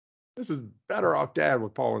This is Better Off Dad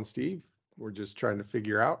with Paul and Steve. We're just trying to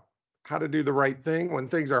figure out how to do the right thing when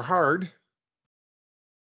things are hard.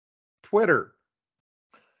 Twitter.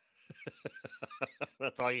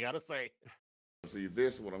 That's all you got to say. See,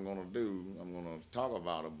 this what I'm going to do. I'm going to talk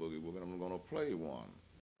about a boogie woogie, and I'm going to play one.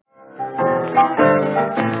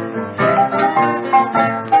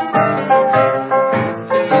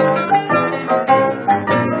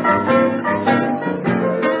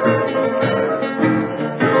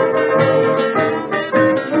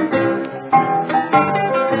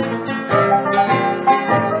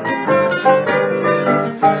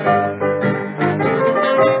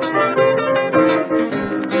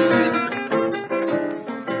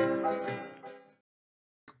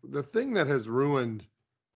 The thing that has ruined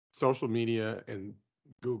social media and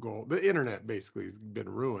Google, the internet basically has been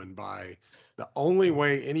ruined by the only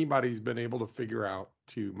way anybody's been able to figure out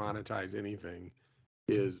to monetize anything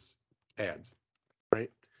is ads,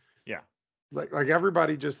 right? Yeah. Like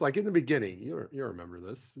everybody just like in the beginning, you remember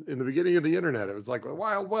this. In the beginning of the internet, it was like a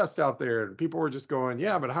Wild West out there, and people were just going,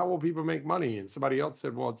 yeah, but how will people make money? And somebody else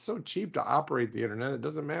said, well, it's so cheap to operate the internet, it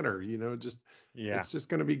doesn't matter, just Yeah. it's just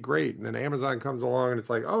going to be great. And then Amazon comes along and it's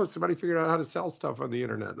like, oh, somebody figured out how to sell stuff on the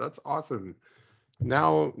internet. That's awesome.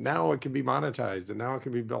 Now it can be monetized and now it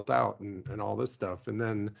can be built out and all this stuff. And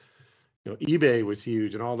then eBay was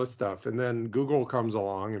huge and all this stuff. And then Google comes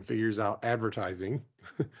along and figures out advertising.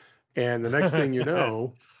 And the next thing you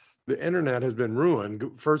know, the internet has been ruined,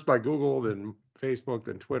 first by Google, then Facebook,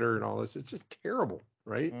 then Twitter, and all this. It's just terrible,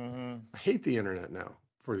 right? I hate the internet now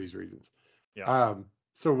for these reasons. Yeah.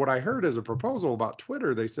 So what I heard as a proposal about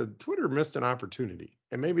Twitter, they said Twitter missed an opportunity,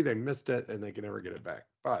 and maybe they missed it and they can never get it back.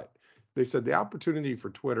 But they said the opportunity for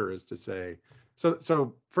Twitter is to say,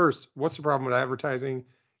 so first, what's the problem with advertising?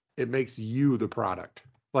 It makes you the product.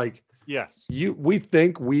 Like, Yes. we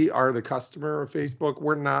think we are the customer of Facebook.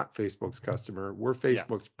 We're not Facebook's customer. We're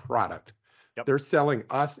Facebook's product. Yep. They're selling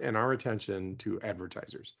us and our attention to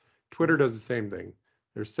advertisers. Twitter does the same thing.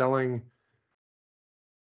 They're selling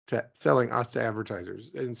us to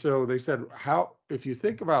advertisers. And so they said, if you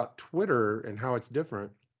think about Twitter and how it's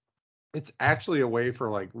different, it's actually a way for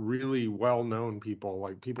like really well-known people,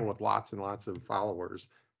 like people with lots and lots of followers,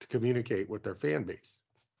 to communicate with their fan base.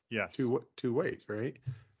 Yes. Two ways, right?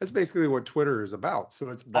 That's basically what Twitter is about. So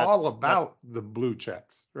it's all about the blue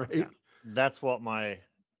checks, right? Yeah. That's what my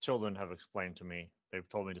children have explained to me. They've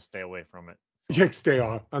told me to stay away from it. So. Yeah, stay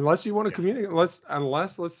off unless you want to communicate.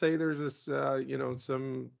 Unless let's say there's this,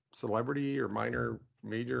 some celebrity or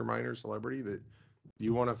major minor celebrity that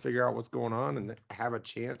you want to figure out what's going on and have a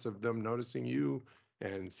chance of them noticing you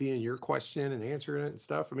and seeing your question and answering it and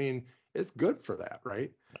stuff. I mean, it's good for that,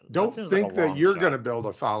 right? Don't think that you're going to build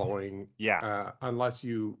a following. Yeah. Unless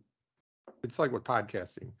it's like with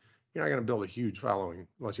podcasting. You're not going to build a huge following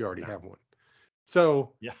unless you already have one.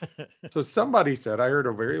 So, so somebody said, I heard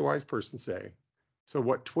a very wise person say, so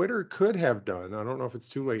what Twitter could have done, I don't know if it's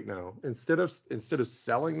too late now, instead of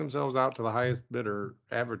selling themselves out to the highest bidder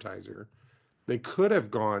advertiser, they could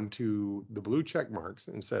have gone to the blue check marks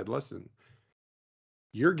and said, listen,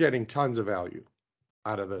 you're getting tons of value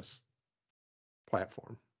out of this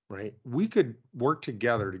platform, right? We could work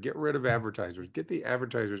together to get rid of advertisers, get the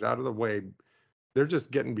advertisers out of the way. They're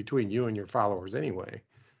just getting between you and your followers anyway.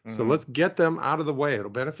 So let's get them out of the way. It'll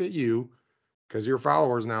benefit you because your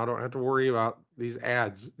followers now don't have to worry about these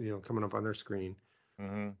ads, coming up on their screen.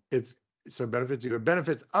 So it benefits you. It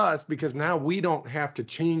benefits us because now we don't have to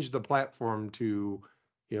change the platform to,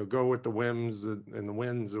 go with the whims and the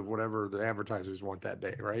winds of whatever the advertisers want that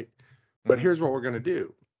day, right? But here's what we're going to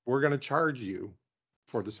do. We're going to charge you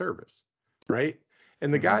for the service, right?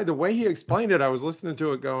 And the guy, the way he explained it, I was listening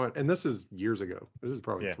to it going, and this is years ago. This is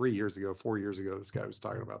probably 3 years ago, 4 years ago. This guy was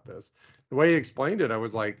talking about this. The way he explained it, I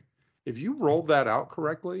was like, if you rolled that out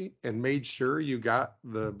correctly and made sure you got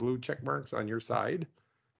the blue check marks on your side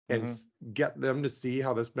and get them to see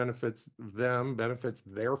how this benefits them, benefits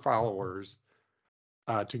their followers,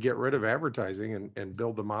 to get rid of advertising and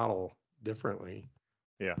build the model differently.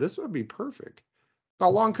 Yeah. This would be perfect.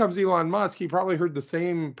 Along comes Elon Musk. He probably heard the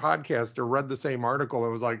same podcast or read the same article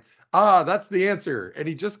and was like, that's the answer. And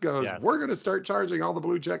he just goes, we're going to start charging all the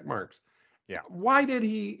blue check marks. Yeah. Why did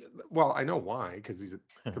he? Well, I know why, because he's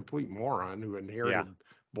a complete moron who inherited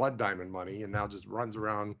Blood Diamond money and now just runs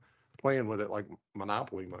around playing with it like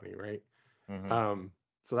Monopoly money, right?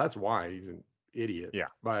 So that's why he's an idiot. Yeah.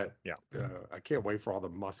 But I can't wait for all the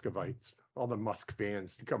Muscovites, all the Musk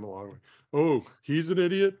fans to come along. Oh, he's an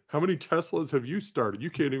idiot. How many Teslas have you started? You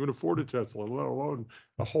can't even afford a Tesla, let alone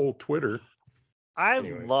a whole Twitter. I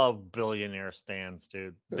love billionaire stands,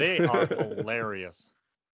 dude. They are hilarious.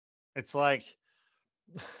 It's like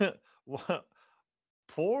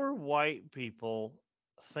Poor white people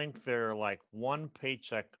think they're like one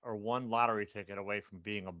paycheck or one lottery ticket away from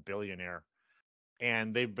being a billionaire.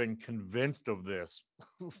 And they've been convinced of this,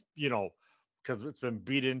 because it's been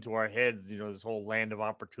beat into our heads, this whole land of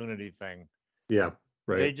opportunity thing. Yeah,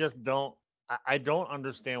 They right. just don't, I don't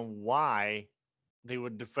understand why they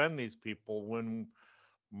would defend these people when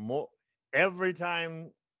every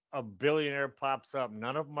time a billionaire pops up,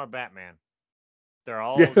 none of them are Batman. They're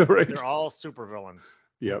all Yeah, right. they're all supervillains.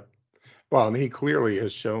 Yep. Well, and he clearly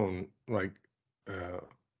has shown like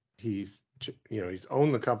he's he's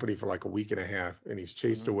owned the company for like a week and a half, and he's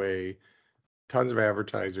chased Mhm. away tons of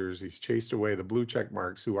advertisers. He's chased away the blue check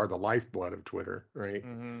marks who are the lifeblood of Twitter, right?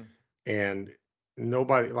 Mhm. And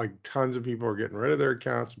nobody, like tons of people are getting rid of their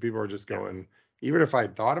accounts. People are just Yeah. going, even if I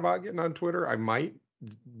thought about getting on Twitter, I might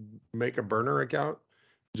make a burner account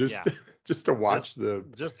just Yeah. just to watch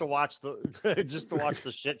Just to watch the just to watch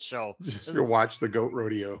the shit show. just to watch the goat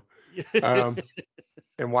rodeo.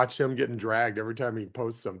 And watch him getting dragged every time he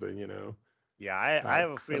posts something, Yeah, I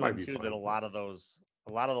have a that might feeling be too that fun. a lot of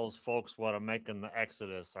those folks what are making the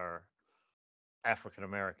exodus are African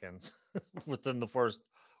Americans. Within the first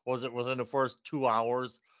within the first 2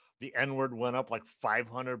 hours, the N word went up like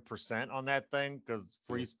 500% on that thing because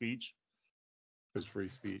free speech. It's free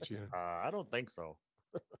speech, yeah. I don't think so.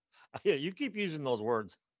 Yeah, you keep using those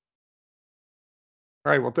words.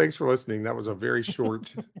 All right, well, thanks for listening. That was a very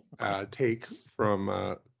short take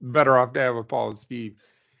from Better Off to Have with Paul and Steve.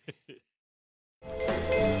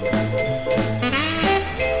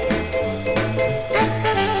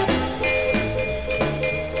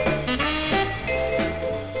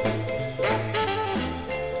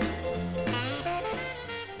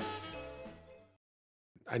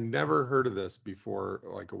 I never heard of this before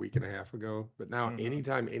like a week and a half ago, but now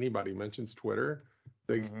anytime anybody mentions Twitter,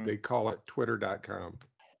 they call it twitter.com.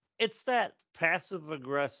 It's that passive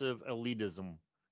aggressive elitism.